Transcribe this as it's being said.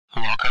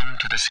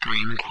to the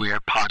Scream Queer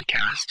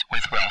podcast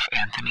with Ralph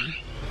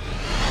Anthony.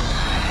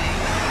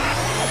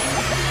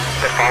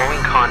 The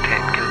following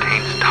content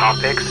contains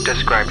topics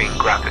describing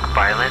graphic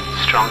violence,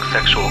 strong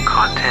sexual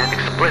content,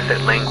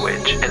 explicit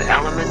language, and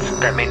elements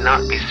that may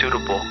not be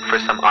suitable for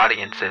some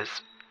audiences.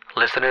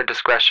 Listener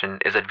discretion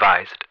is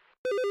advised.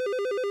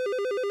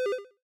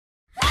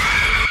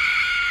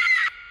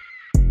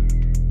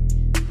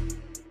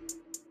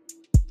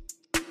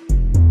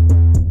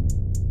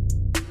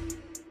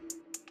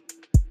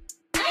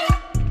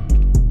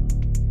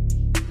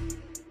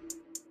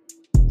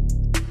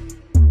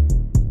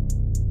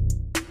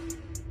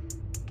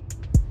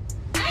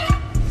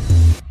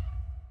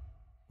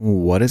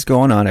 What is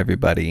going on,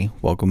 everybody?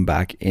 Welcome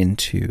back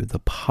into the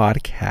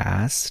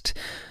podcast.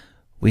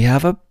 We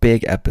have a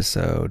big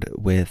episode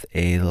with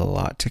a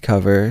lot to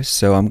cover,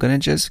 so I'm going to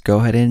just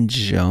go ahead and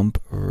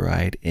jump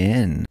right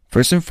in.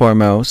 First and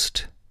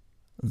foremost,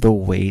 the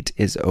wait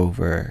is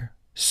over.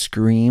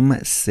 Scream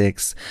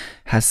 6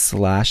 has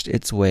slashed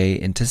its way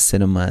into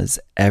cinemas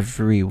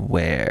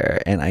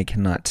everywhere, and I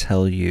cannot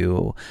tell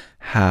you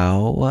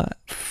how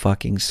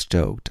fucking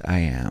stoked I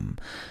am.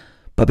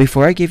 But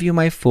before I give you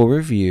my full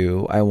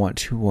review, I want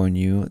to warn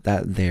you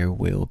that there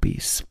will be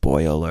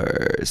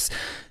spoilers.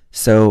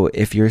 So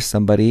if you're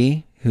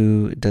somebody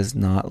who does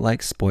not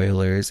like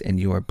spoilers and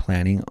you are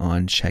planning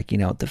on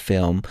checking out the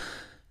film,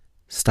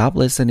 stop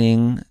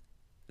listening,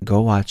 go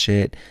watch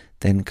it,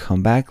 then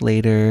come back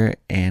later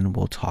and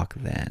we'll talk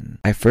then.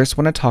 I first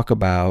want to talk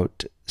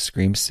about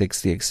Scream 6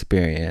 The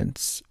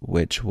Experience,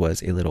 which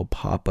was a little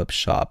pop-up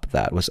shop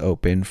that was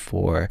open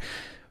for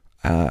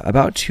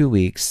about 2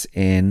 weeks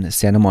in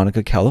Santa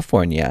Monica,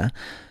 California.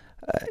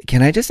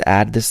 Can I just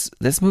add,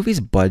 this movie's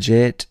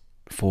budget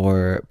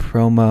for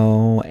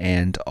promo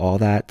and all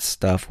that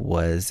stuff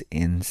was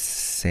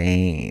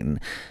insane.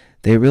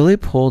 They really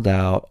pulled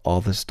out all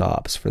the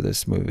stops for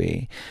this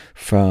movie,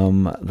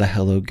 from the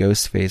Hello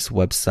Ghostface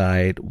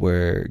website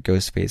where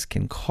Ghostface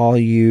can call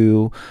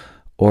you,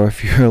 or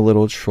if you're a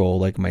little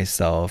troll like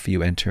myself,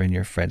 you enter in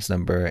your friend's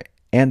number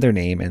and their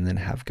name and then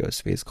have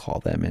Ghostface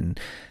call them and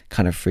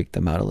kind of freak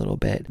them out a little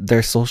bit.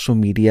 Their social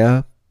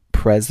media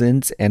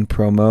presence and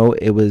promo,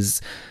 it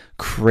was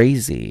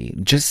crazy.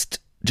 Just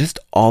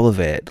all of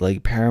it.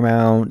 Like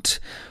Paramount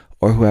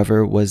or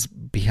whoever was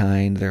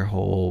behind their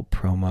whole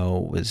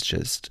promo was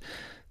just,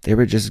 they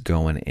were just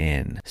going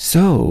in.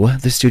 So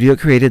the studio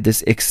created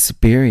this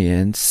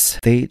experience.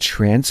 They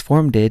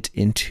transformed it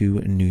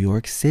into New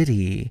York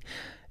City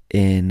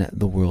in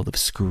the world of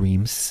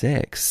Scream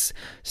 6.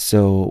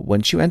 So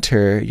once you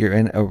enter, you're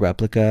in a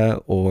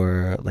replica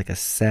or like a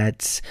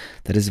set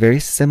that is very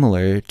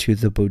similar to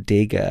the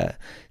bodega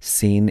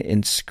seen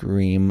in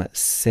Scream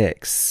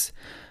 6.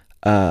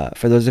 For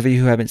those of you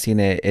who haven't seen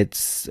it,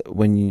 it's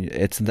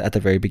at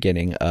the very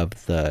beginning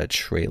of the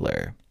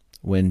trailer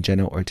when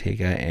Jenna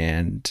Ortega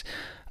and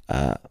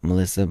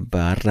Melissa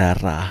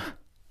Barrera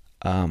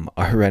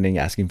are running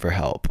asking for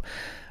help.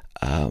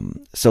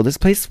 So this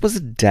place was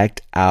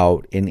decked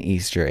out in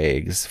Easter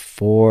eggs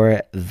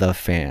for the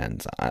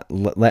fans.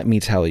 Let me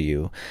tell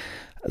you,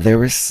 there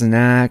were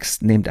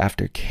snacks named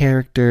after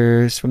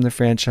characters from the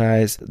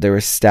franchise. There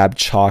were stabbed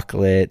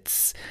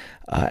chocolates,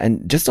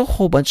 and just a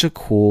whole bunch of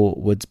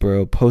cool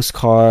Woodsboro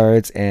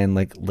postcards and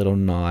like little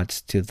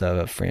nods to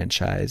the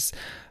franchise.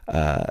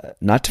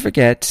 Not to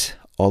forget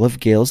all of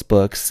Gail's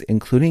books,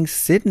 including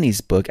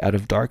Sydney's book Out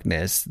of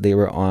Darkness. They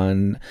were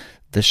on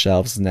the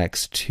shelves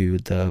next to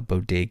the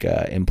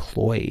bodega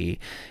employee.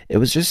 It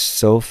was just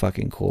so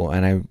fucking cool,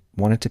 and I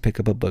wanted to pick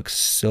up a book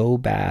so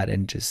bad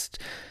and just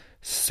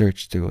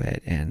search through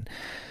it. And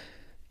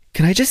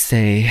can I just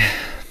say,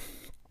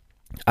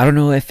 I don't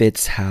know if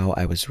it's how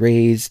I was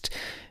raised.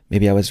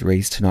 Maybe I was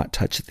raised to not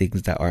touch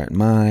things that aren't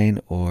mine,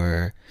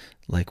 or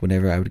like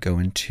whenever I would go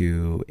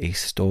into a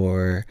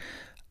store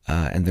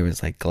and there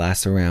was like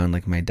glass around,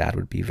 like my dad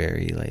would be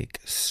very like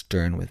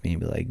stern with me and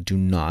be like, do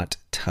not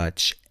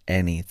touch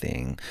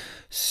anything.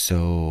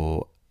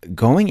 So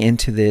going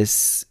into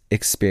this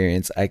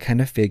experience, I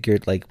kind of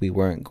figured like we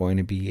weren't going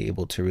to be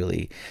able to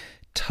really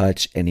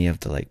touch any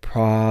of the like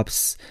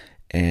props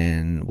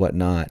and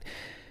whatnot.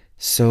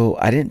 So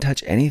I didn't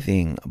touch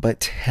anything. But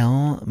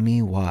tell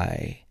me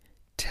why.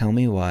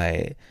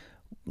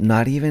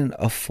 Not even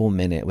a full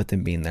minute with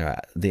them being there,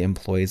 the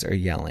employees are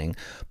yelling,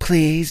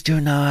 please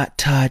do not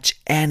touch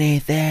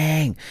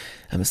anything.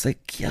 I'm just like,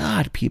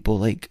 God, people,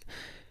 like,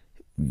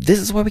 this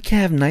is why we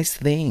can't have nice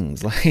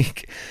things.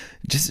 Like,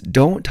 just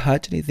don't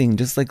touch anything.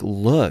 Just like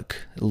look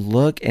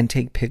and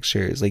take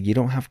pictures. Like, you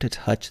don't have to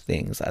touch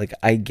things. Like,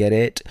 I get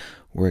it.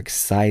 We're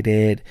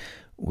excited.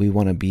 We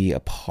want to be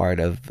a part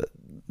of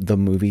the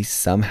movie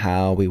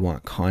somehow. We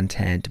want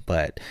content,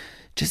 but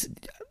just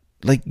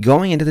like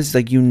going into this,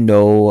 like, you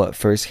know,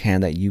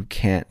 firsthand that you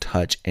can't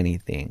touch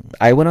anything.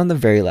 I went on the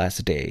very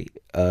last day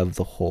of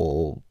the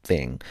whole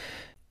thing.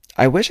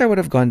 I wish I would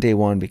have gone day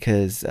one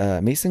because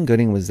Mason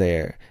Gooding was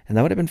there, and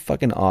that would have been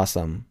fucking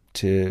awesome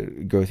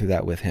to go through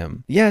that with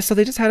him. Yeah, so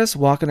they just had us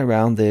walking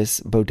around this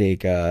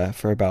bodega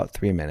for about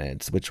 3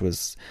 minutes, which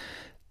was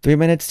 3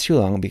 minutes too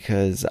long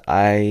because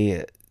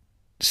I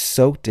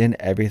soaked in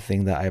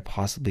everything that I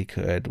possibly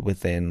could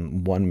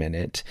within 1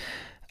 minute.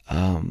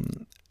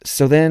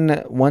 So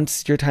then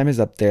once your time is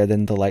up there,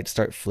 then the lights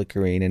start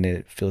flickering and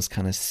it feels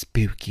kind of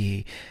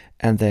spooky.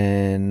 And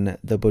then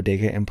the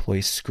bodega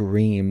employee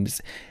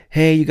screams,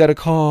 "Hey, you got a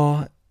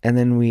call." And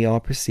then we all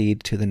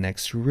proceed to the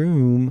next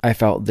room. I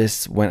felt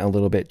this went a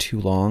little bit too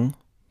long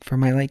for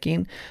my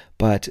liking,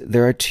 but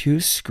there are 2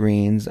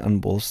 screens on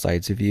both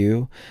sides of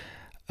you.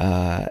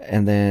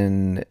 And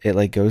then it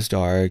like goes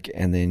dark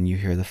and then you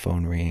hear the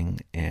phone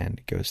ring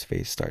and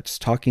Ghostface starts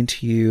talking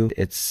to you.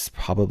 It's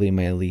probably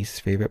my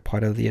least favorite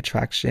part of the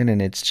attraction.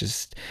 And it's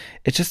just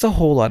a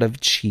whole lot of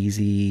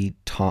cheesy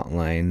taunt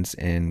lines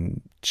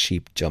and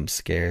cheap jump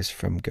scares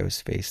from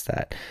Ghostface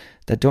that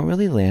don't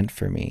really land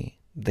for me.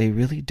 They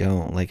really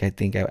don't. Like, I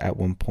think at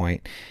one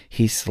point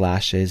he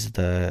slashes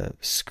the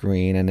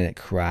screen and it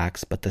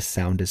cracks, but the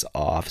sound is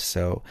off.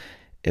 So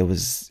it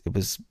was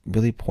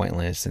really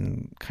pointless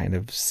and kind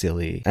of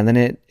silly. And then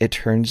it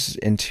turns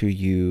into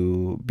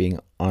you being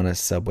on a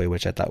subway,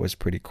 which I thought was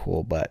pretty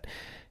cool, but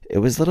it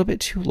was a little bit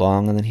too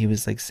long. And then he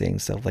was like saying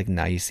stuff like,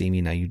 "Now you see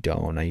me, now you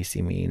don't. Now you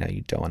see me, now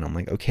you don't." And I'm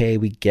like, okay,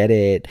 we get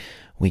it.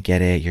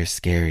 You're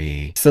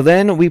scary. So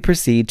then we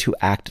proceed to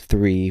Act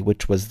 3,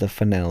 which was the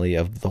finale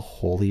of the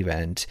whole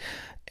event.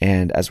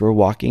 And as we're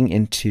walking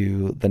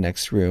into the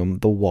next room,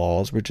 the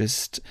walls were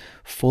just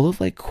full of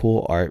like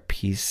cool art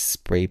piece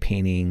spray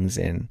paintings,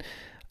 and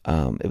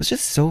it was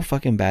just so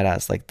fucking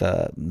badass. Like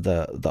the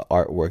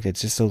artwork,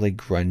 it's just so like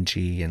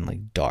grungy and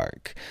like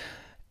dark.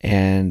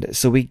 And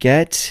so we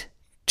get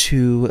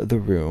to the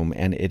room,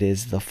 and it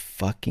is the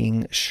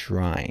fucking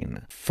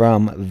shrine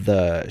from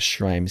the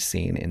shrine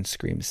scene in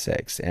Scream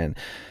 6. And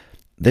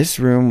this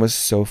room was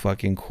so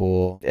fucking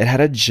cool. It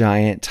had a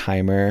giant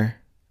timer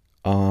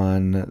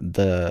on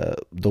the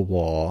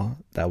wall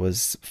that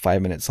was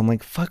 5 minutes. So I'm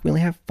like, fuck, we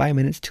only have 5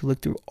 minutes to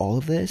look through all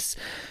of this.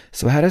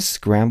 So I had to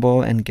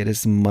scramble and get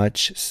as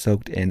much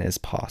soaked in as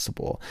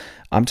possible.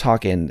 I'm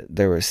talking,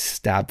 there were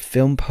stab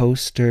film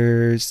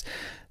posters,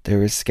 there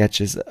were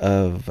sketches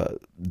of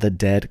the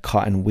dead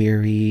Cotton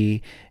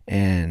Weary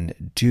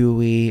and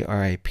Dewey,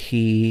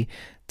 R.I.P.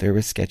 There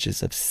were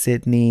sketches of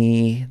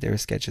Sydney, there were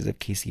sketches of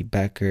Casey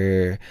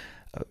Becker,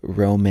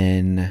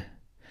 Roman.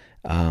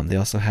 They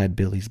also had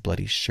Billy's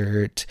bloody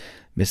shirt,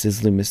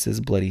 Mrs.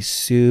 Loomis's bloody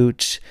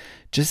suit,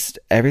 just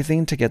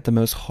everything to get the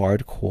most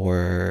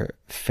hardcore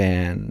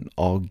fan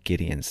all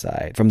giddy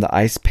inside. From the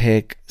ice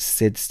pick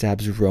Sid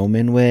stabs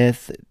Roman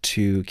with,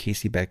 to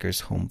Casey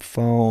Becker's home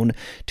phone,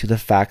 to the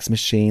fax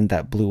machine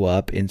that blew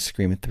up in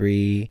Scream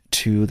 3,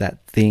 to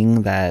that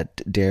thing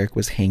that Derek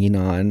was hanging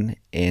on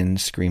in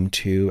Scream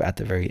 2 at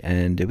the very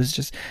end. It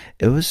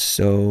was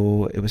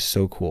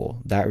so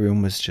cool. That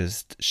room was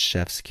just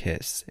chef's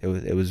kiss.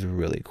 It was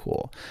really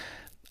cool.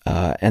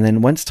 And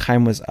then once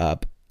time was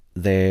up,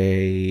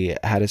 they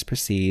had us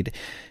proceed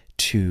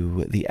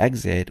to the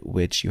exit,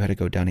 which you had to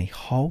go down a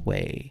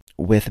hallway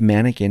with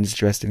mannequins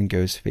dressed in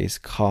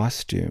Ghostface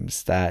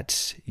costumes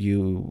that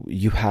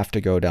you have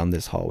to go down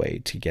this hallway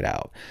to get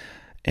out.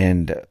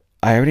 And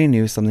I already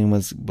knew something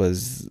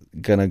was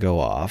gonna go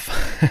off.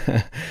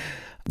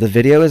 The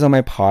video is on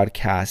my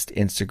podcast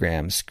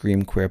Instagram,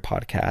 Scream Queer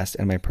Podcast,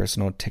 and my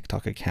personal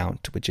TikTok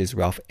account, which is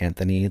Ralph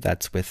Anthony.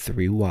 That's with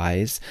 3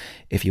 Ys.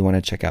 If you want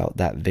to check out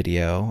that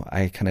video,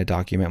 I kind of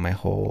document my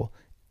whole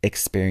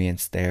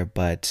experience there.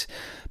 But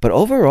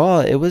overall,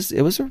 it was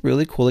a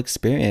really cool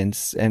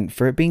experience. And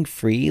for it being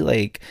free,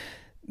 like,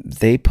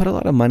 they put a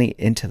lot of money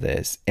into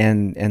this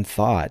and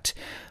thought.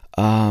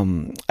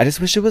 I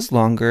just wish it was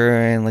longer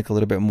and like a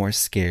little bit more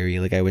scary.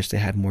 Like, I wish they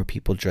had more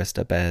people dressed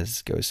up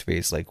as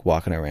Ghostface, like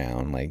walking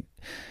around, like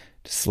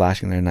just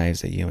slashing their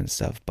knives at you and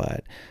stuff.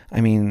 But I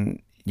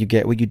mean, you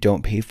get what you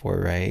don't pay for,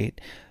 right?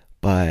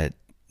 But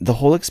the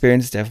whole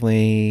experience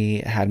definitely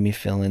had me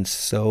feeling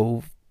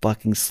so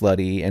fucking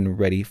slutty and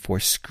ready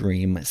for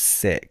Scream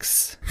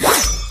 6.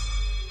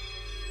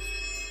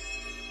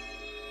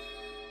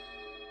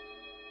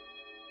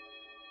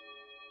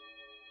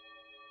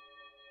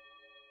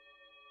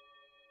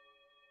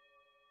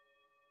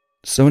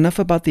 So enough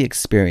about the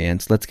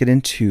experience. Let's get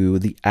into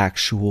the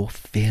actual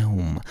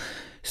film,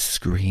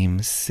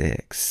 Scream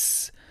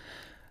 6.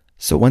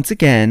 So once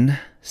again,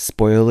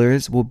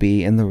 spoilers will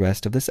be in the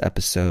rest of this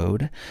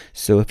episode.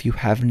 So if you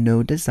have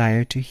no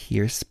desire to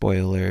hear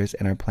spoilers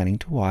and are planning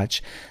to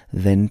watch,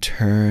 then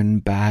turn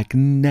back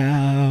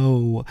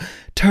now.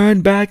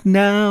 Turn back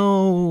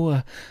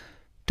now.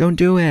 Don't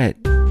do it.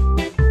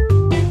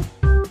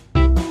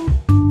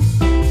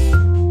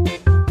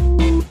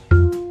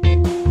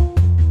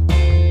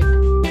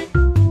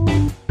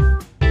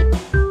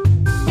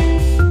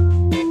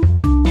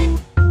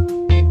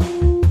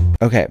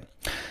 Okay,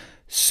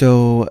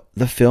 so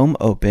the film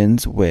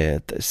opens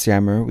with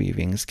Samara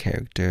Weaving's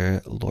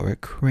character, Laura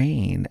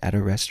Crane, at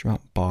a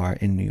restaurant bar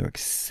in New York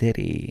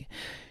City.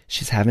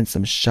 She's having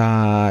some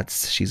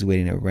shots, she's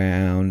waiting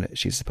around,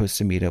 she's supposed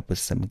to meet up with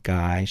some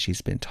guy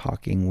she's been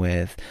talking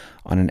with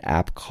on an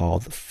app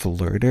called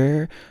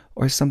Flirter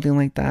or something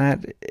like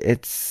that.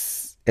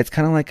 It's it's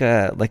kind of like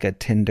a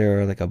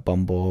Tinder or like a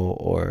Bumble,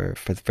 or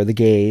for the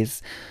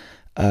gays,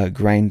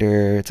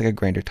 Grinder. It's like a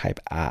Grinder type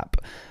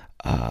app.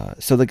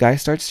 So the guy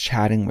starts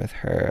chatting with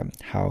her,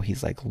 how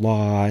he's like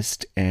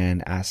lost,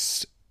 and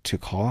asks to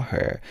call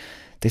her.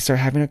 They start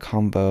having a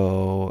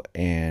combo,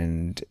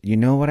 and you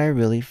know what? I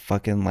really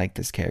fucking like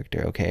this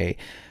character, okay?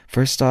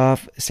 First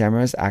off,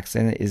 Samara's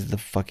accent is the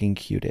fucking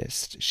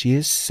cutest. She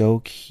is so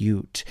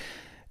cute.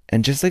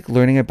 And just like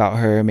learning about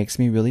her makes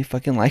me really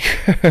fucking like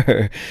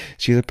her.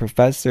 She's a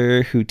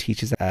professor who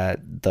teaches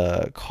at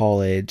the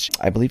college.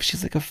 I believe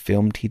she's like a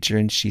film teacher,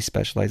 and she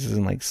specializes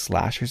in like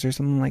slashers or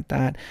something like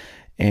that.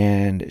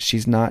 And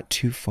she's not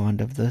too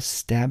fond of the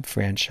Stab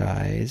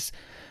franchise,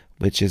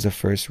 which is a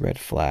first red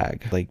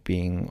flag, like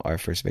being our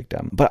first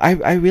victim. But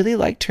I really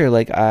liked her.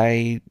 Like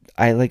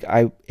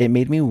it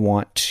made me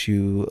want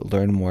to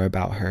learn more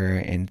about her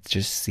and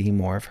just see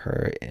more of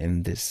her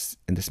in this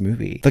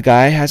movie. The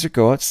guy has her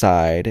go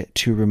outside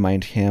to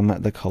remind him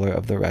the color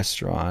of the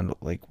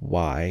restaurant, like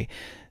why.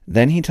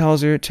 Then he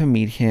tells her to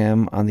meet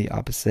him on the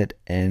opposite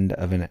end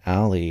of an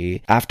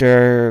alley.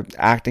 After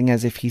acting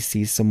as if he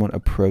sees someone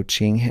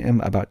approaching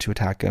him, about to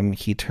attack him,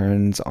 he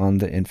turns on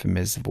the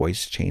infamous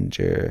voice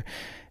changer.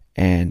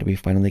 And we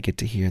finally get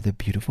to hear the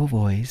beautiful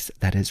voice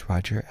that is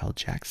Roger L.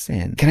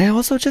 Jackson. Can I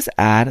also just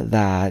add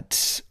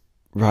that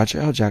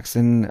Roger L.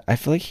 Jackson, I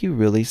feel like he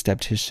really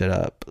stepped his shit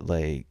up.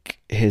 Like,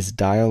 his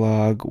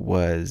dialogue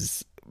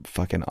was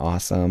fucking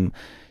awesome.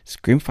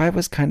 Scream 5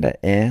 was kind of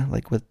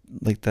like with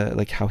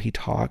like how he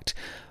talked,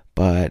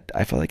 but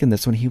I felt like in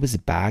this one he was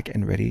back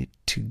and ready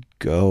to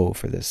go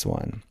for this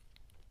one.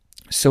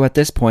 So at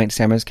this point,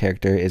 Samara's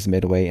character is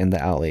midway in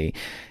the alley,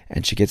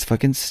 and she gets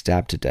fucking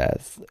stabbed to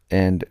death.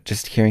 And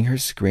just hearing her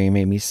scream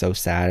made me so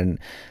sad.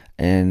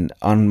 And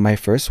on my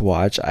first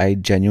watch, I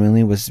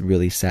genuinely was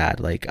really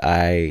sad. Like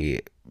I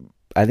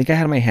think I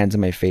had my hands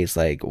in my face.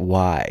 Like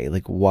why?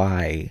 Like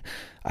why?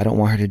 I don't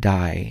want her to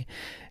die.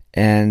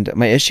 And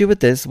my issue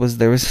with this was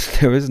there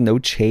was no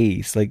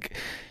chase. Like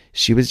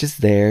she was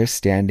just there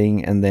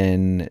standing and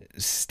then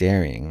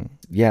staring.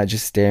 Yeah,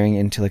 just staring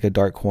into like a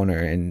dark corner,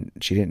 and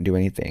she didn't do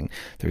anything.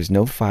 There was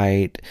no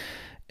fight.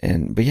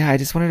 But yeah, I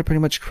just wanted to pretty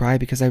much cry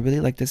because I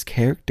really like this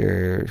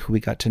character who we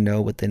got to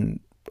know within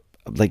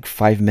like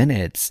 5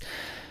 minutes.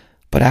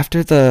 But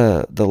after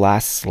the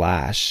last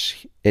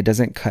slash, it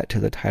doesn't cut to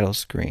the title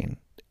screen.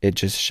 It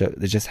just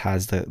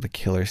has the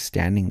killer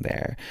standing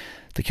there.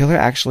 The killer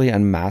actually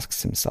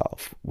unmasks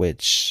himself,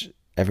 which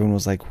everyone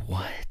was like,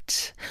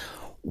 "What?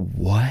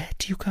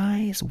 What, you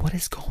guys? What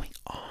is going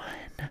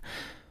on?"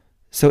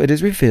 So it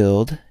is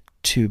revealed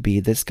to be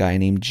this guy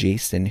named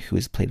Jason, who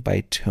is played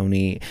by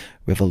Tony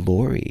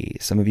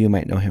Revolori. Some of you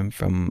might know him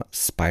from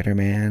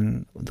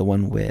Spider-Man, the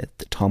one with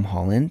Tom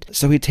Holland.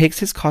 So he takes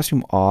his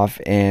costume off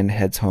and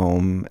heads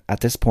home.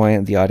 At this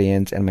point, the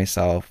audience and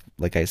myself,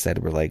 like I said,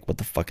 were like, what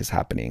the fuck is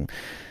happening?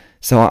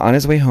 So on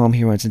his way home,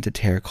 he runs into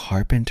Tara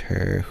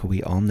Carpenter, who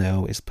we all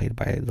know is played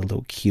by the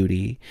little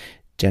cutie,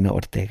 Jenna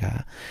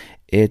Ortega.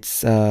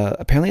 It's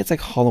apparently it's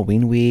like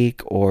Halloween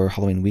week or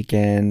Halloween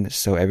weekend,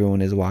 so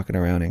everyone is walking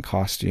around in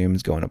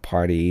costumes, going to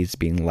parties,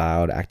 being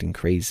loud, acting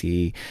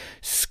crazy,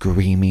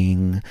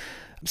 screaming.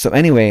 So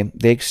anyway,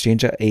 they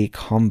exchange a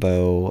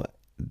combo.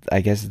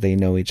 I guess they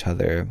know each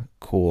other.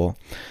 Cool.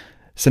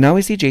 So now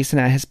we see Jason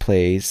at his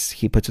place.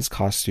 He puts his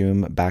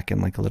costume back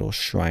in like a little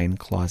shrine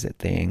closet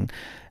thing.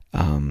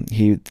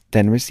 He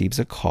then receives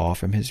a call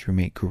from his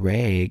roommate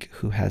Greg,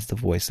 who has the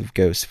voice of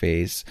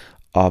Ghostface,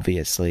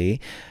 obviously.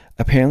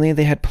 Apparently,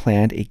 they had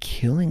planned a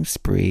killing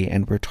spree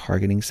and were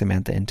targeting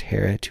Samantha and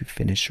Tara to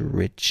finish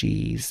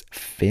Richie's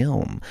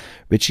film.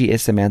 Richie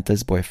is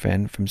Samantha's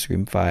boyfriend from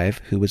Scream 5,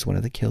 who was one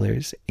of the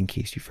killers, in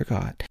case you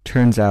forgot.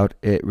 Turns out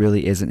it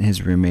really isn't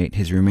his roommate.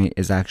 His roommate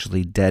is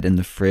actually dead in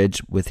the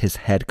fridge with his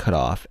head cut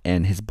off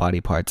and his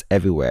body parts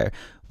everywhere,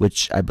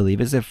 which I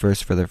believe is a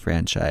first for the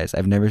franchise.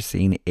 I've never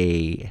seen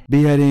a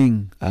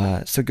beheading.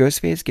 So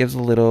Ghostface gives a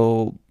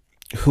little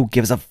 "who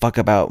gives a fuck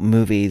about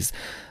movies"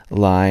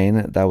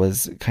 line that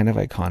was kind of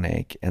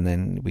iconic, and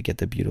then we get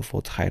the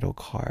beautiful title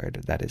card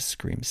that is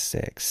Scream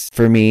 6.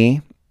 For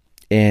me,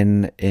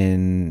 in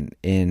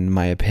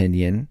my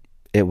opinion,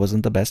 it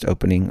wasn't the best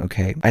opening,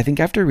 okay? I think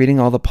after reading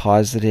all the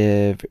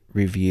positive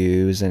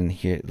reviews and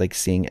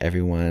seeing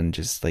everyone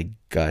just like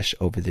gush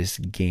over this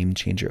game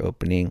changer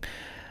opening,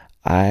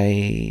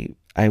 I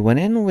went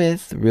in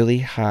with really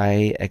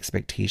high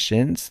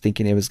expectations,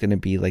 thinking it was going to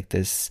be like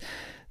this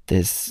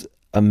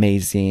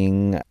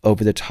amazing,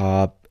 over the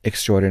top,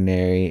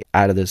 extraordinary,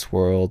 out of this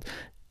world,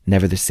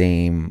 never the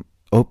same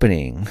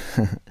opening.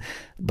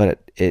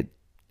 But it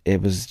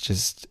was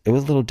a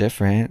little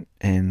different,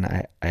 and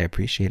I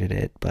appreciated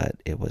it, but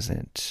it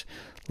wasn't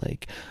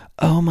like,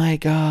 oh my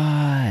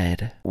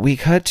god. We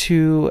cut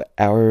to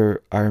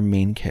our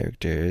main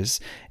characters,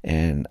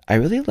 and I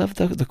really love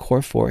the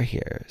core four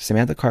here.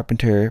 Samantha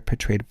Carpenter,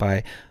 portrayed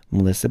by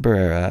Melissa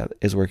Barrera,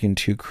 is working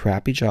 2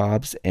 crappy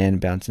jobs and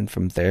bouncing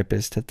from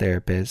therapist to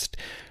therapist.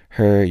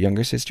 her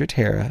younger sister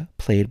Tara,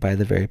 played by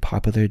the very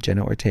popular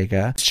Jenna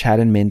Ortega, Chad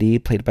and Mindy,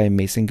 played by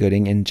Mason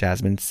Gooding and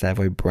Jasmine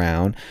Savoy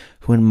Brown,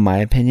 who in my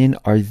opinion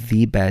are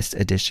the best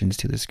additions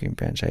to the Scream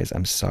franchise.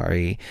 I'm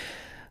sorry.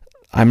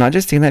 I'm not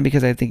just saying that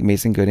because I think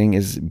Mason Gooding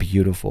is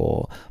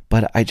beautiful,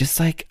 but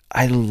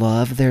I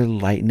love their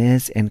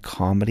lightness and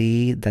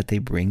comedy that they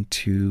bring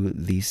to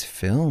these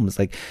films.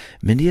 Like,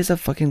 Mindy is a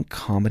fucking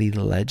comedy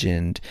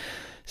legend.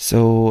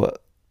 So,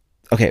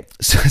 okay,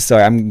 so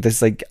sorry,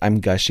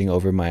 I'm gushing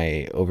over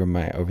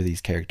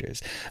these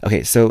characters.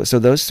 Okay, so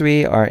those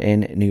three are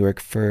in New York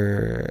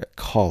for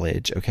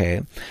college,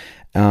 okay?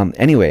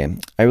 Anyway,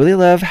 I really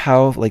love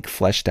how like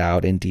fleshed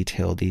out and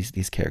detailed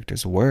these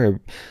characters were,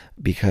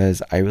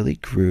 because I really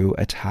grew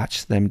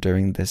attached to them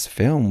during this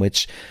film,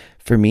 which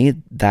for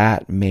me,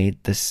 that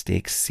made the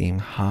stakes seem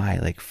high.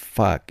 Like,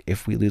 fuck,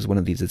 if we lose one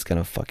of these, it's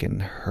gonna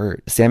fucking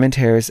hurt. Sam and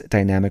Tara's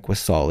dynamic was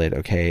solid,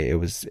 okay? It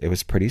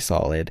was pretty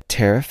solid.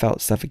 Tara felt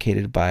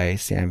suffocated by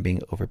Sam being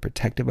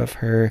overprotective of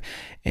her,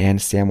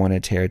 and Sam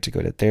wanted Tara to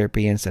go to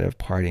therapy instead of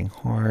partying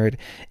hard.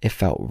 It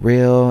felt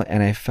real,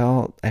 and I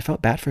felt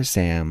bad for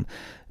Sam,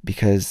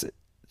 because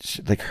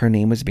like her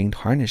name was being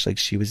tarnished. Like,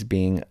 she was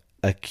being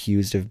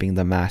accused of being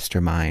the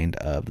mastermind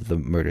of the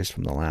murders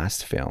from the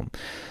last film.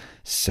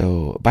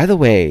 So, by the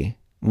way,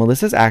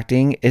 Melissa's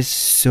acting is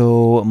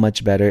so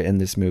much better in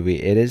this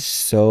movie. It is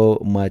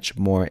so much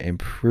more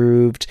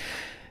improved.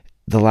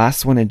 The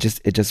last one, it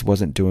just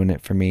wasn't doing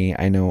it for me.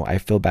 I know, I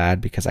feel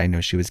bad because I know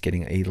she was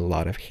getting a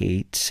lot of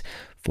hate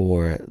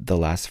for the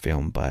last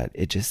film, but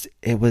it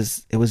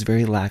was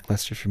very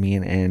lackluster for me,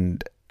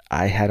 and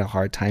I had a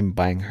hard time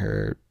buying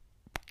her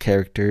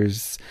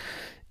character's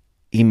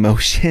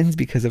emotions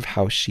because of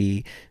how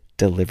she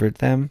delivered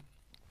them.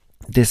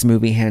 This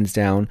movie, hands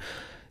down,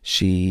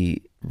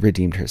 she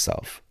redeemed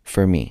herself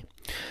for me.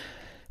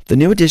 The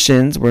new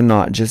additions were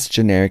not just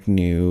generic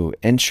new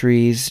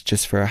entries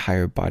just for a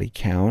higher body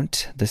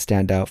count. The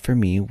standout for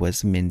me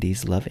was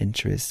Mindy's love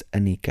interest,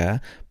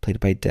 Anika,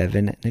 played by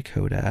Devin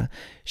Nakota.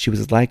 She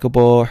was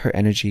likable. Her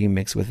energy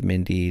mixed with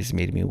Mindy's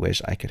made me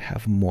wish I could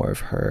have more of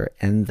her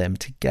and them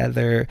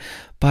together.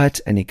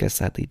 But Anika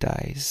sadly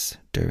dies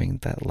during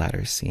that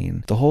ladder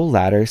scene. The whole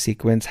ladder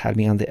sequence had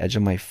me on the edge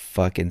of my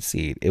fucking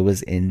seat. It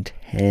was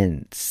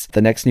intense.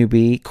 The next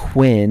newbie,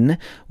 Quinn,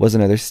 was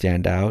another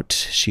standout.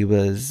 She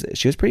was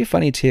pretty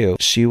funny too.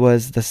 She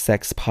was the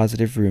sex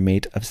positive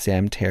roommate of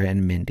Sam, Tara,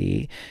 and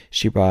Mindy.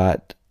 She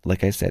brought,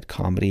 like I said,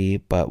 comedy,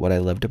 but what I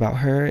loved about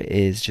her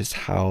is just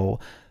how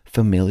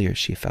familiar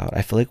she felt.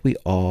 I feel like we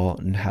all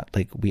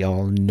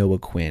know a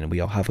Quinn. We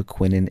all have a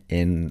Quinn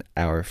in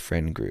our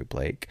friend group.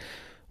 Like,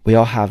 we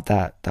all have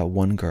that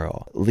one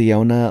girl.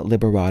 Leona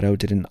Liberato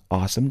did an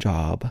awesome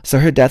job. So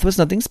her death was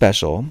nothing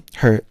special.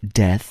 Her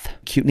death.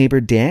 Cute neighbor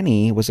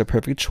Danny was a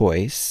perfect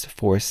choice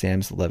for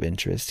Sam's love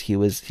interest. He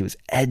was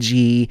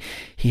edgy.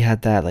 He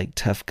had that like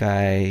tough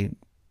guy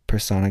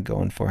persona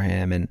going for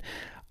him, and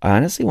I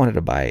honestly wanted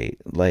to bite.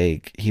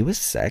 Like, he was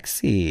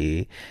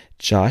sexy.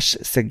 Josh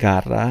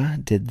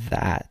Segarra did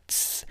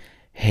that.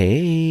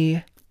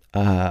 Hey,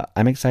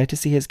 I'm excited to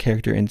see his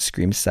character in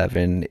Scream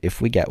 7 if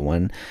we get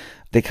one.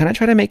 They kind of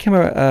try to make him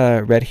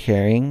a red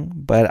herring,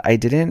 but I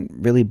didn't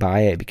really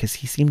buy it because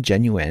he seemed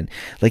genuine.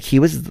 Like, he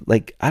was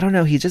like, I don't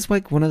know, he's just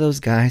like one of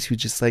those guys who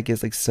just like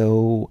is like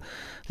so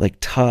like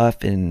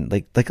tough and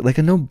like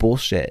a no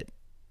bullshit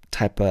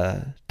type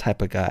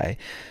of guy.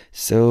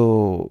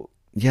 So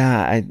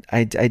yeah,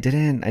 I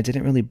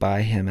didn't really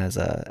buy him as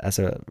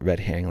a red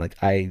herring. Like,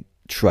 I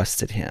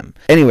trusted him.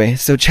 Anyway,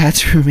 so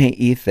Chad's roommate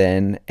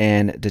Ethan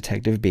and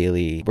Detective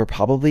Bailey were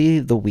probably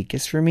the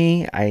weakest for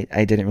me.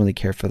 I didn't really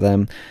care for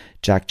them.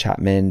 Jack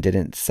Chapman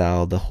didn't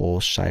sell the whole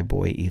shy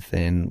boy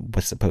Ethan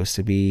was supposed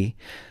to be.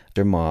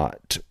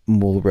 Dermot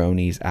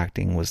Mulroney's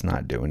acting was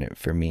not doing it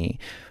for me.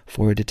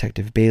 For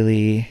Detective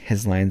Bailey,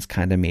 his lines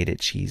kind of made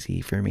it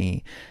cheesy for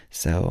me.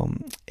 So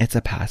it's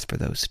a pass for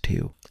those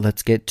two.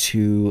 Let's get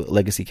to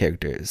legacy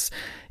characters.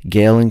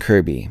 Gail and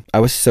Kirby.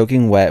 I was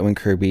soaking wet when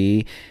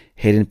Kirby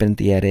Hayden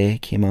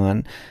Panettiere came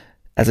on.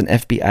 As an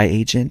FBI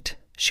agent,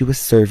 she was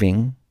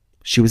serving,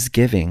 she was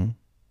giving,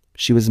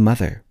 she was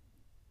mother.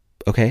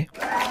 Okay?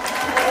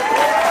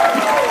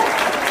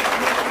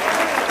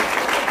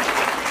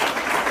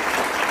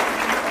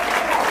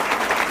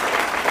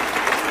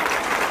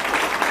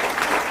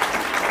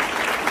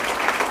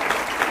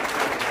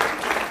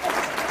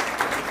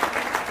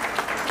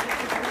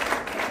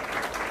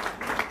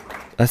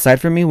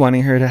 Aside from me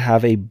wanting her to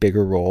have a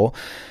bigger role,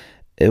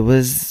 it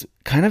was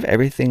kind of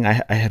everything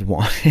I had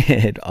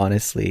wanted,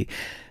 honestly.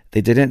 They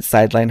didn't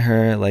sideline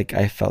her like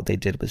I felt they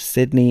did with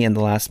Sydney in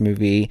the last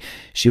movie.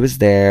 She was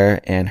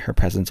there and her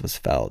presence was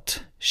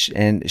felt.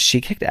 And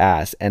she kicked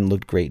ass and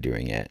looked great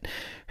doing it.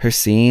 Her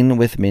scene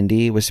with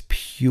Mindy was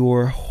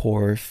pure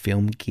horror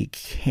film geek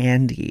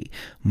candy.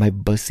 My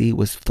bussy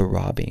was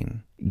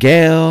throbbing.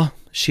 Gail,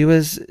 she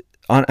was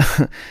on...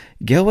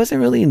 Gail wasn't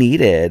really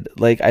needed.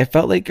 Like, I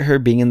felt like her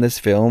being in this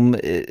film,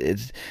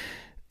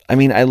 I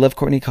mean, I love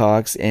Courtney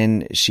Cox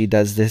and she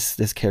does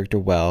this character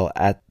well.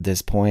 At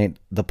this point,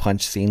 the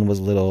punch scene was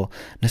a little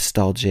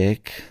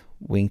nostalgic,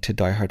 wink to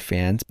diehard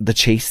fans. The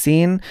chase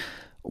scene,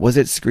 was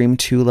it Scream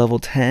 2 level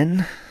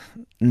 10?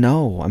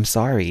 No, I'm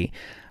sorry.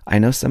 I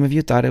know some of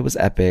you thought it was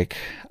epic.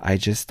 I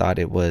just thought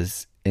it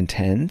was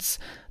intense.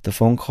 The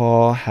phone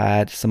call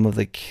had some of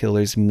the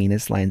killer's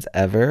meanest lines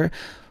ever.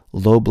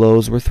 Low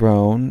blows were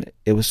thrown.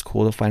 It was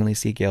cool to finally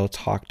see Gale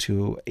talk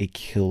to a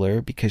killer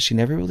because she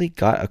never really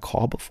got a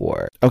call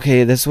before.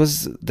 Okay, this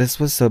was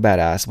so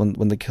badass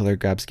when the killer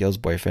grabs Gale's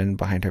boyfriend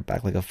behind her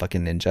back like a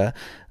fucking ninja.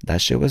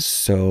 That shit was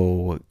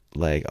so,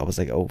 like, I was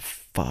like, oh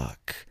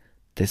fuck.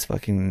 This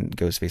fucking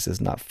Ghostface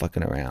is not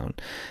fucking around.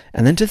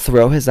 And then to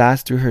throw his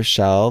ass through her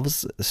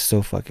shelves,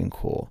 so fucking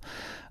cool.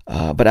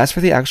 But as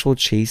for the actual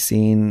chase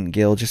scene,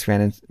 Gale just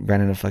ran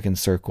in a fucking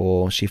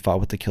circle. She fought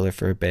with the killer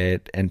for a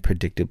bit and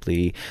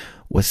predictably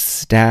was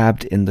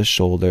stabbed in the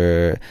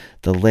shoulder,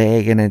 the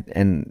leg,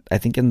 and I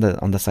think on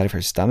the side of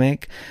her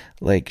stomach.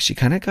 Like, she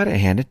kind of got it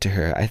handed to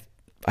her.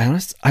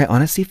 I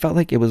honestly felt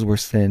like it was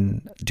worse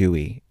than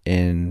Dewey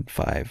in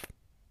 5.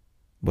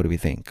 What do we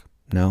think?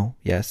 No?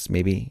 Yes?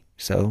 Maybe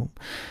so?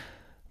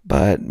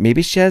 But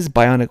maybe she has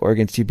bionic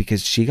organs too,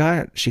 because she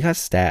got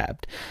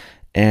stabbed.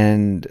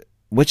 And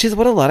which is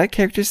what a lot of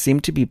characters seem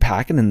to be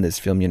packing in this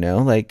film, you know?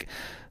 Like,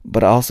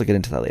 but I'll also get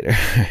into that later.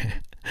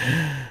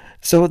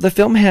 So the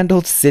film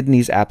handled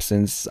Sydney's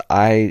absence,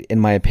 in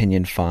my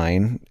opinion,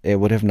 fine. It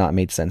would have not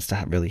made sense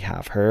to really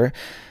have her.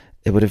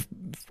 It would have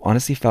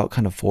honestly felt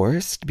kind of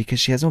forced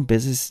because she has no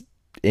business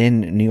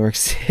in New York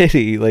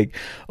City. Like,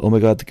 oh my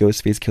god, the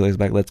Ghostface killer's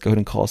back. Let's go ahead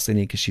and call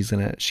Sydney because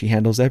she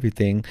handles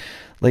everything.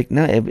 Like,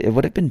 no, it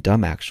would have been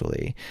dumb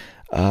actually.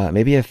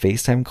 Maybe a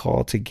FaceTime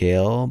call to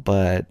Gale,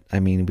 but I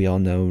mean, we all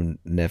know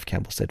Neve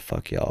Campbell said,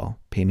 fuck y'all,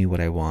 pay me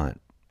what I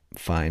want.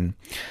 Fine.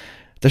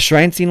 The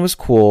shrine scene was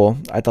cool.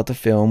 I thought the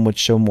film would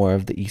show more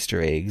of the Easter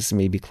eggs,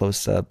 maybe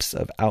close-ups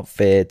of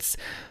outfits,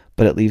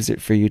 but it leaves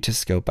it for you to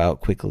scope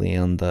out quickly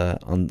on the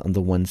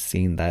one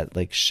scene that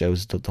like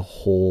shows the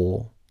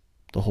whole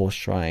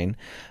shrine.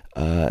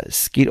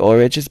 Skeet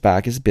Ulrich is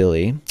back as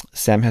Billy.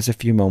 Sam has a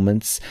few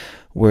moments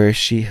where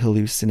she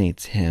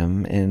hallucinates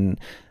him, and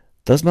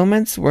those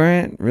moments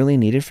weren't really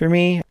needed for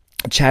me.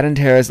 Chad and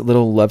Tara's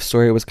little love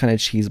story was kind of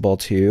cheeseball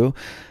too.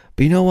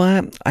 But you know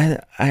what?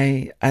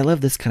 I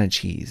love this kind of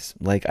cheese.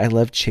 Like, I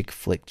love chick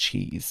flick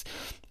cheese.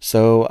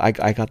 So I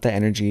got the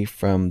energy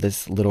from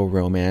this little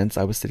romance.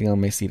 I was sitting on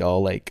my seat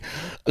all like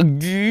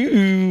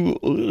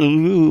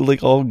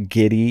all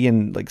giddy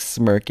and like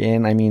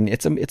smirking. I mean,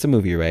 it's a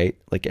movie, right?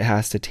 Like, it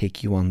has to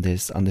take you on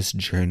this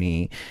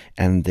journey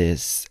and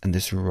this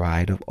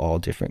ride of all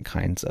different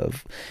kinds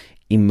of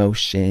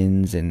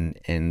emotions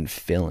and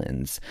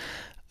feelings.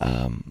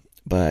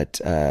 But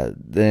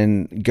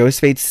then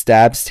Ghostface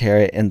stabs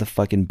Tara in the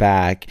fucking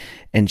back,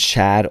 and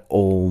Chad,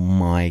 oh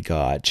my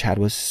god, Chad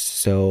was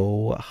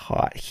so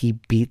hot. He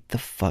beat the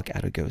fuck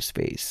out of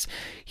Ghostface.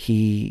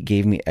 He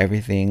gave me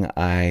everything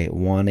I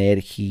wanted.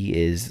 He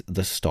is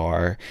the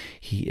star.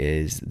 He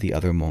is the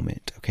other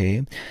moment,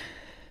 okay?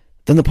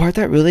 Then the part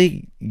that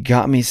really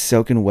got me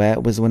soaking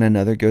wet was when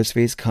another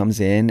Ghostface comes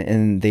in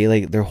and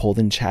they're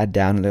holding Chad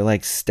down and they're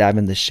like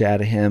stabbing the shit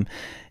out of him.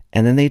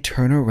 And then they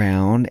turn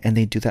around and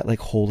they do that like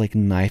whole like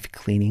knife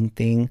cleaning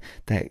thing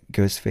that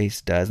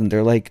Ghostface does. And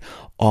they're like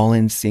all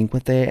in sync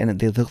with it. And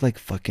they look like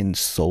fucking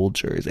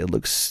soldiers.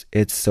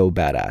 It's so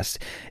badass.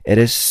 It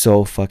is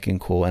so fucking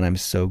cool. And I'm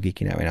so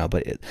geeking out right now.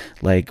 But it,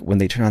 like, when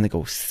they turn on, they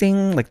go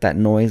sing, like that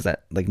noise,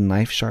 that like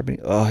knife sharpening.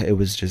 Oh, it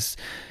was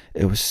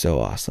so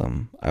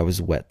awesome. I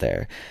was wet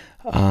there.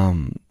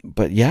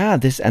 But yeah,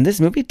 this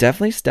movie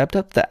definitely stepped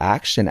up the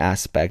action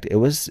aspect. It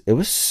was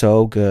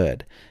so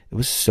good. It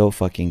was so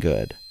fucking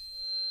good.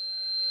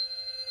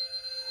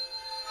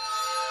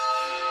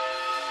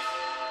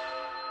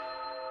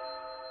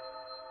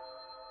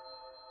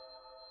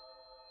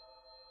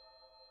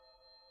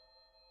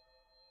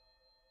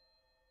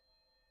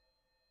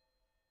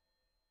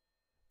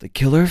 The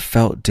killer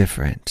felt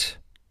different.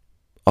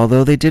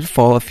 Although they did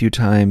fall a few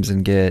times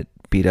and get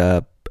beat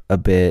up a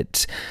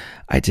bit,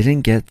 I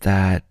didn't get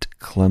that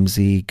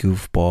clumsy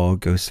goofball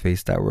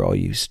Ghostface that we're all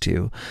used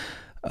to.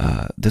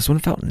 This one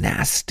felt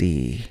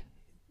nasty.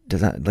 Do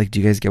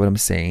you guys get what I'm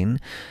saying?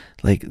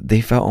 Like,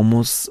 they felt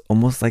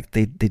almost like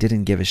they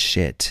didn't give a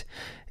shit.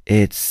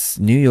 It's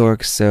New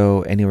York,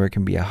 so anywhere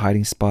can be a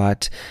hiding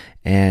spot,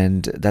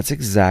 and that's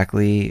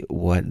exactly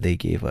what they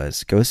gave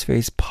us.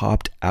 Ghostface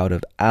popped out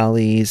of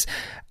alleys,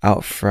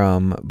 out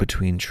from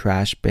between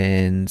trash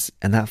bins,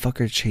 and that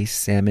fucker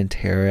chased Sam and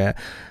Tara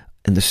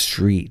in the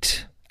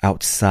street,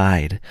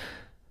 outside.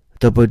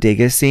 The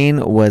bodega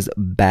scene was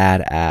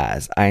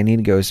badass. I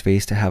need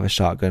Ghostface to have a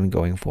shotgun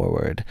going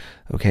forward.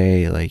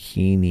 Okay, like,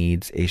 he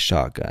needs a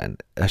shotgun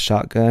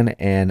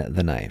and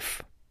the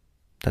knife.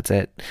 That's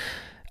it.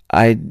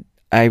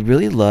 I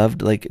really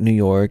loved like New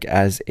York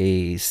as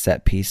a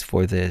set piece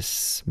for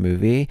this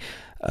movie.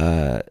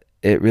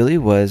 It really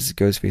was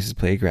Ghostface's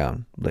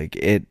playground. Like,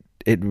 it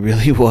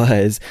really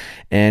was,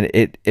 and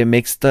it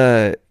makes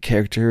the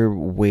character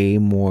way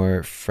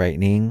more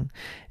frightening.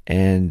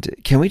 And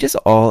can we just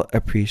all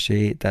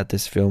appreciate that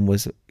this film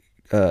was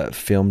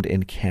filmed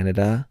in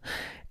Canada,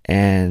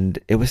 and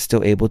it was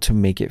still able to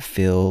make it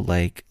feel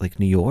like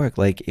New York.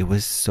 Like it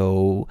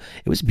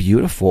was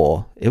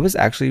beautiful. It was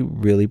actually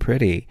really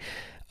pretty.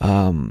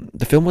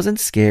 The film wasn't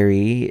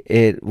scary.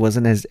 It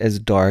wasn't as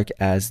dark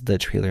as the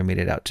trailer made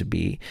it out to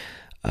be.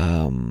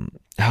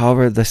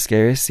 However, the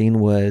scariest scene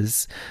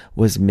was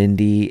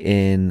Mindy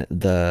in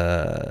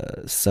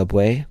the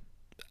subway.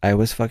 I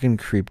was fucking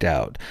creeped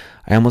out.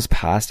 I almost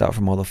passed out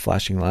from all the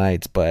flashing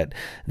lights, but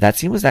that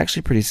scene was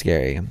actually pretty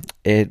scary.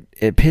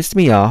 It pissed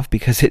me off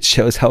because it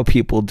shows how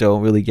people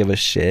don't really give a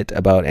shit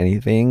about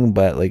anything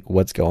but like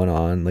what's going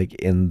on like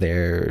in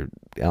their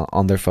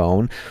on their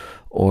phone,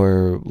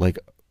 or like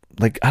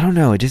I don't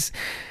know, it just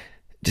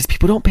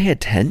people don't pay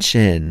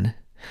attention.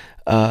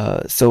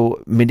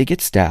 So Mindy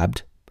gets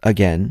stabbed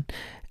again,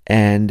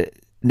 and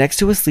next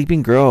to a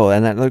sleeping girl,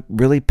 and that like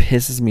really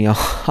pisses me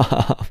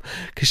off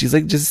because she's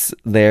like just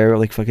there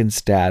like fucking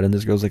stabbed, and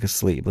this girl's like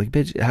asleep. Like,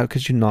 bitch, how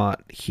could you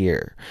not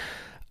hear?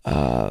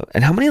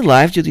 And how many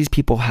lives do these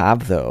people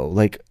have though?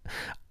 Like,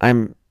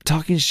 I'm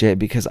talking shit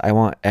because I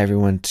want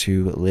everyone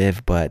to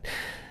live, but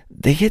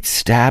they get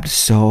stabbed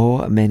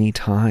so many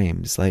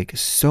times, like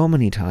so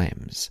many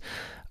times,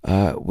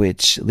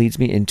 which leads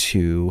me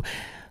into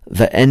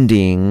the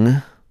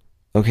ending.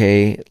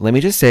 Okay, let me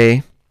just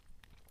say,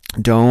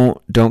 don't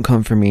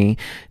come for me.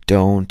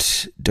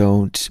 Don't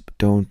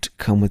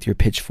come with your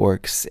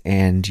pitchforks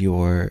and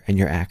your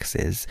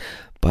axes.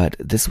 But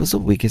this was the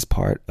weakest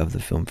part of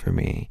the film for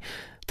me.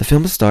 The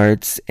film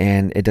starts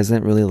and it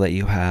doesn't really let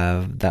you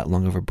have that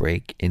long of a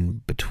break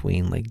in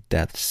between like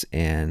deaths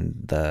and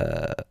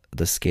the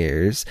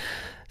scares.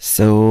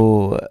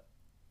 So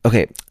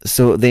okay,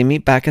 so they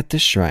meet back at the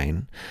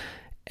shrine,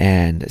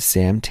 and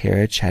Sam,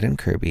 Tara, Chad, and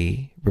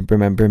Kirby.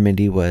 Remember,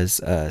 Mindy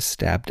was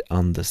stabbed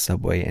on the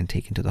subway and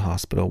taken to the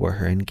hospital, where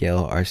her and Gail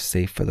are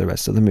safe for the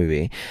rest of the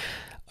movie.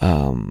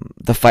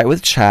 The fight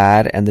with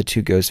Chad and the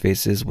two ghost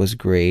faces was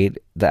great.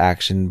 The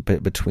action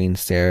between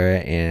Sarah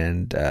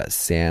and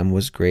Sam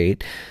was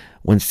great.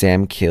 When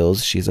Sam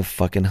kills, she's a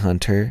fucking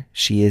hunter.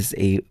 She is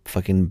a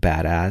fucking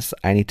badass.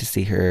 I need to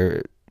see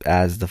her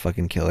as the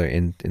fucking killer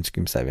in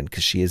Scream 7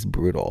 because she is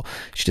brutal.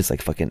 She just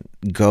like fucking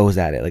goes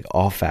at it like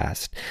all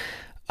fast.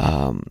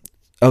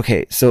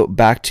 Okay, so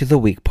back to the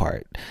weak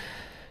part.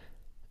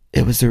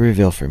 It was the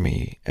reveal for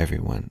me,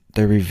 everyone.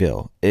 The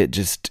reveal.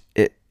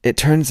 It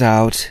turns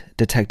out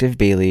Detective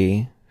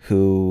Bailey,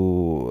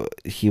 who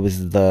he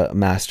was the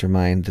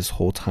mastermind this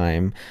whole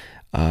time.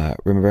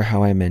 Remember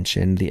how I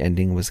mentioned the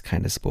ending was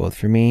kind of spoiled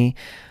for me?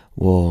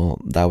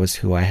 Well, that was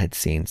who I had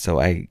seen, so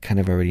I kind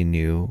of already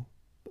knew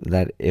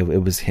that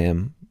it was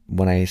him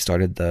when I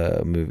started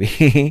the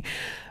movie.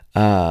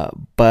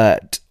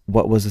 But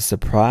what was a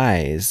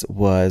surprise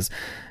was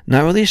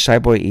not really Shy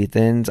Boy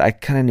Ethan's. I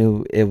kind of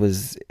knew it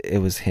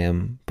was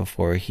him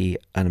before he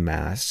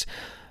unmasked,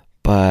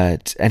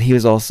 and he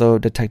was also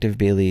Detective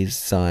Bailey's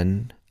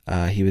son.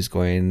 He was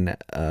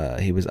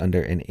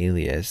under an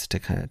alias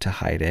to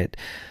hide it.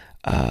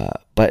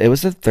 But it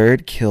was the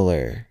third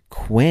killer,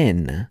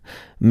 Quinn.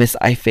 Miss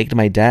I Faked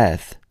My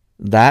Death.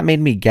 That made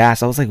me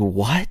gasp. I was like,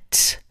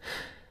 what?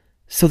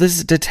 So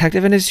this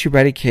detective and his two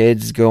bratty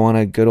kids go on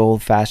a good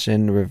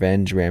old-fashioned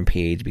revenge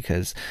rampage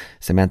because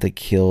Samantha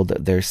killed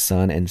their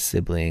son and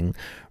sibling,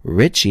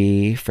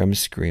 Richie, from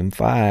Scream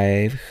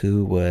 5,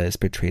 who was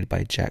portrayed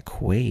by Jack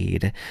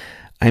Quaid.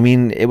 I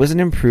mean, it was an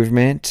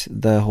improvement,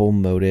 the whole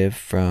motive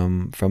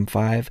from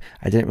 5.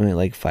 I didn't really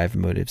like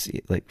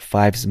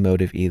 5's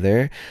motive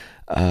either.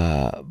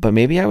 But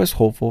maybe I was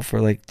hopeful for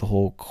like the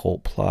whole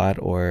cult plot,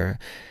 or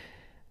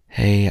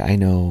hey, I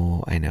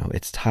know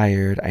it's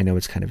tired, I know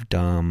it's kind of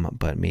dumb,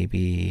 but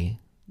maybe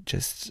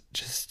just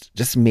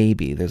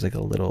maybe there's like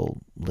a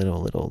little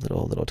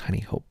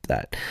tiny hope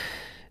that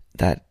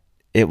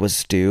it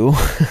was due.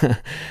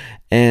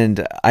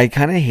 And I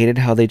kind of hated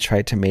how they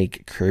tried to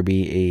make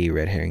Kirby a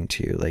red herring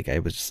too. Like, I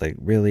was just like,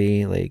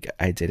 really? Like,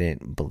 I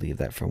didn't believe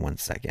that for 1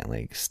 second.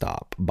 Like,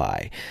 stop,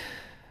 bye.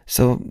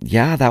 So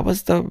yeah, that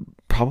was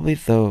probably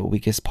the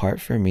weakest part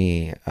for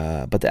me.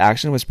 But the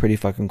action was pretty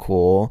fucking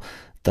cool.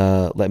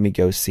 The Let Me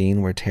Go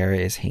scene where Tara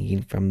is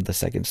hanging from the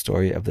second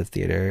story of the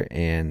theater,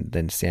 and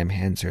then Sam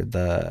hands her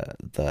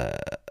the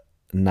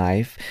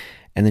knife,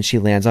 and then she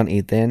lands on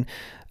Ethan,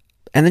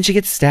 and then she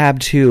gets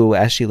stabbed too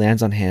as she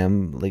lands on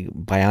him, like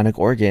bionic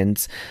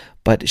organs,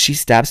 but she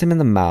stabs him in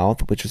the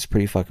mouth, which was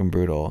pretty fucking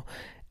brutal.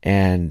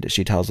 And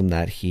she tells him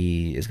that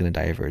he is going to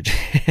die a virgin.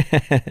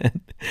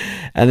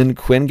 And then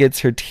Quinn gets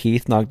her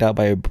teeth knocked out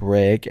by a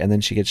brick, and then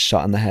she gets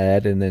shot in the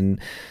head, and then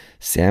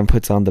Sam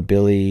puts on the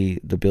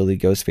Billy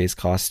Ghostface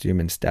costume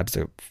and stabs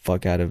the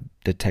fuck out of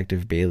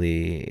Detective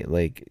Bailey.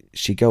 Like,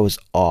 she goes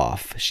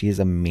off. She is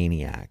a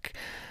maniac.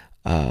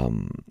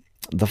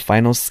 The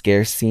final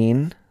scare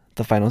scene.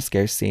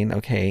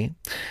 Okay.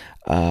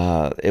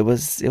 It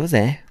was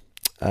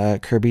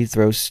Kirby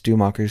throws Stu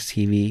Macher's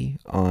TV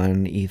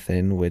on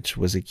Ethan, which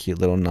was a cute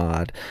little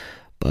nod.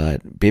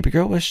 But baby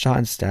girl was shot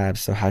and stabbed,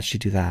 so how'd she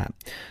do that?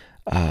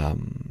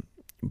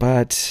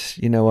 But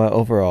you know what?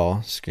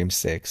 Overall, Scream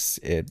 6,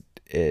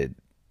 it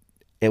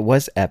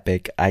was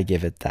epic. I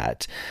give it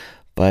that.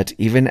 But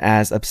even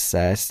as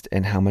obsessed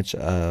and how much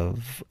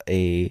of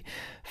a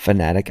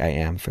fanatic I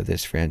am for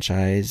this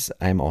franchise,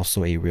 I'm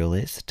also a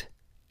realist.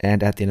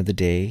 And at the end of the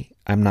day,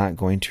 I'm not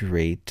going to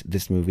rate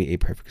this movie a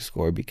perfect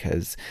score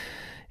because,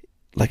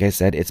 like I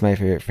said, it's my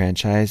favorite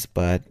franchise,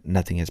 but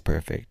nothing is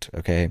perfect,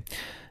 okay?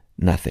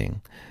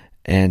 Nothing.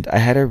 And I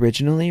had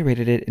originally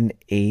rated it an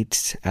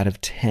 8 out of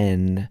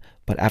 10,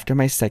 but after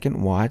my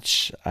second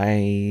watch,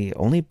 I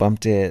only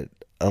bumped it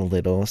a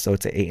little, so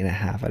it's an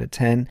 8.5 out of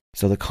 10.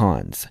 So the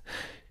cons.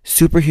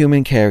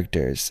 Superhuman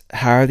characters.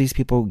 How are these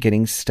people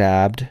getting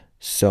stabbed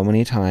so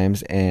many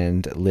times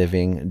and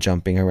living,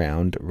 jumping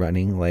around,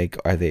 running? Like,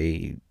 are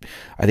they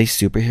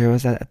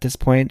superheroes at this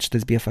point? Should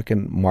this be a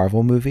fucking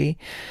Marvel movie?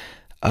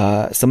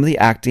 Some of the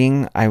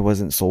acting I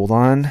wasn't sold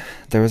on.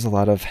 There was a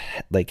lot of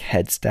like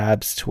head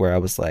stabs to where I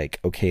was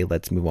like, okay,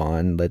 let's move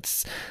on.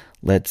 Let's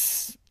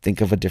think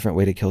of a different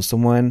way to kill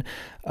someone.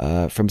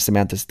 From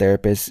Samantha's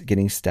therapist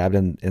getting stabbed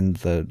in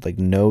the like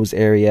nose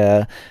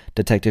area,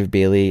 Detective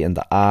Bailey in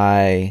the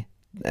eye,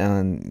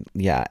 and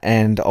yeah,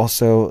 and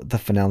also the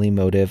finale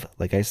motive,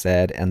 like I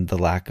said, and the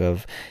lack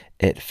of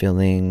it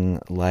feeling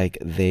like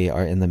they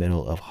are in the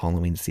middle of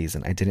Halloween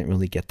season. I didn't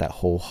really get that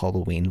whole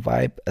Halloween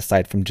vibe,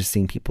 aside from just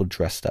seeing people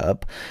dressed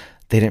up.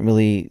 They didn't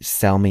really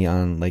sell me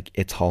on like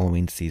it's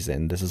Halloween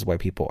season. This is why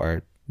people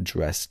are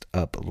dressed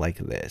up like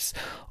this.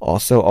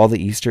 Also, all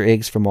the Easter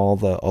eggs from all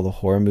the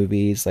horror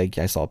movies, like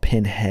I saw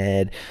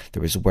Pinhead,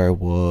 there was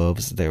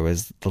werewolves, there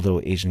was the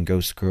little Asian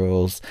ghost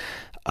girls,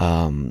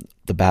 the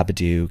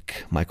Babadook,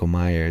 Michael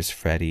Myers,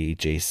 Freddy,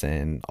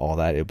 Jason, all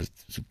that. It was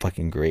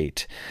fucking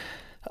great.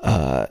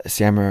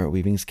 Samara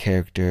Weaving's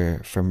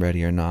character from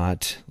Ready or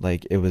Not,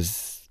 like it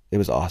was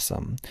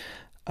awesome.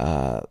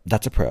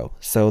 That's a pro.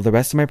 So the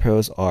rest of my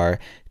pros are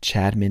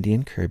Chad, Mindy,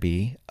 and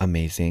Kirby,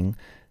 amazing.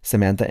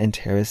 Samantha and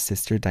Tara's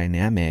sister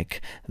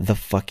dynamic, the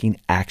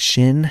fucking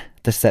action,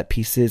 the set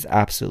pieces,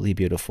 absolutely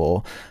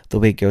beautiful. The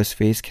way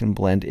Ghostface can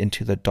blend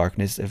into the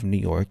darkness of New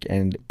York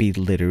and be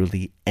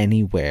literally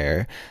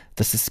anywhere.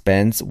 The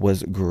suspense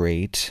was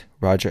great.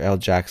 Roger L.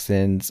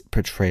 Jackson's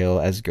portrayal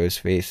as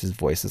Ghostface, his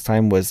voice this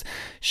time was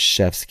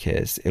chef's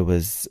kiss. It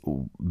was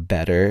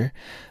better.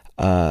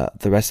 The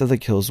rest of the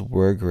kills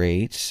were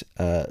great.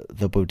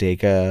 The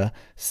bodega,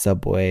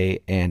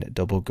 subway, and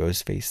double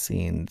Ghostface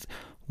scenes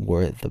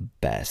were the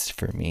best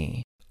for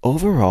me.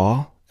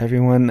 Overall,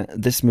 everyone,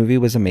 this movie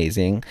was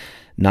amazing.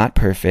 Not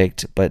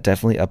perfect, but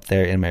definitely up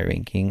there in my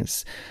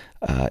rankings.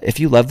 If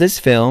you love this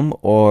film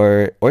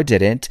or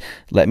didn't,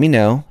 let me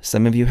know.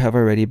 Some of you have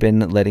already been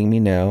letting me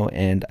know,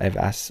 and I've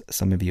asked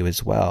some of you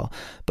as well.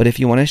 But if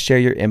you want to share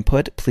your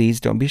input,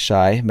 please don't be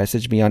shy.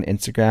 Message me on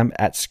Instagram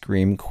at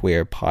Scream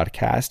Queer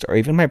Podcast, or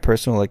even my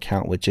personal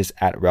account, which is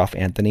at Ralph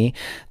Anthony.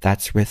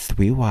 That's with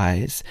 3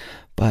 Y's.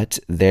 But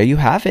there you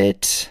have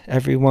it,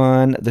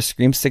 everyone. The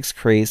Scream 6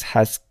 craze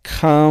has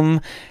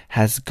come,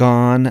 has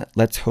gone.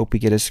 Let's hope we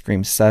get a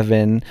Scream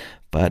 7.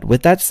 But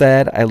with that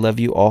said, I love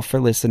you all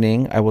for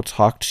listening. I will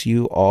talk to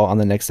you all on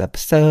the next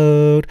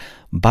episode.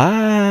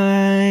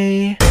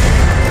 Bye.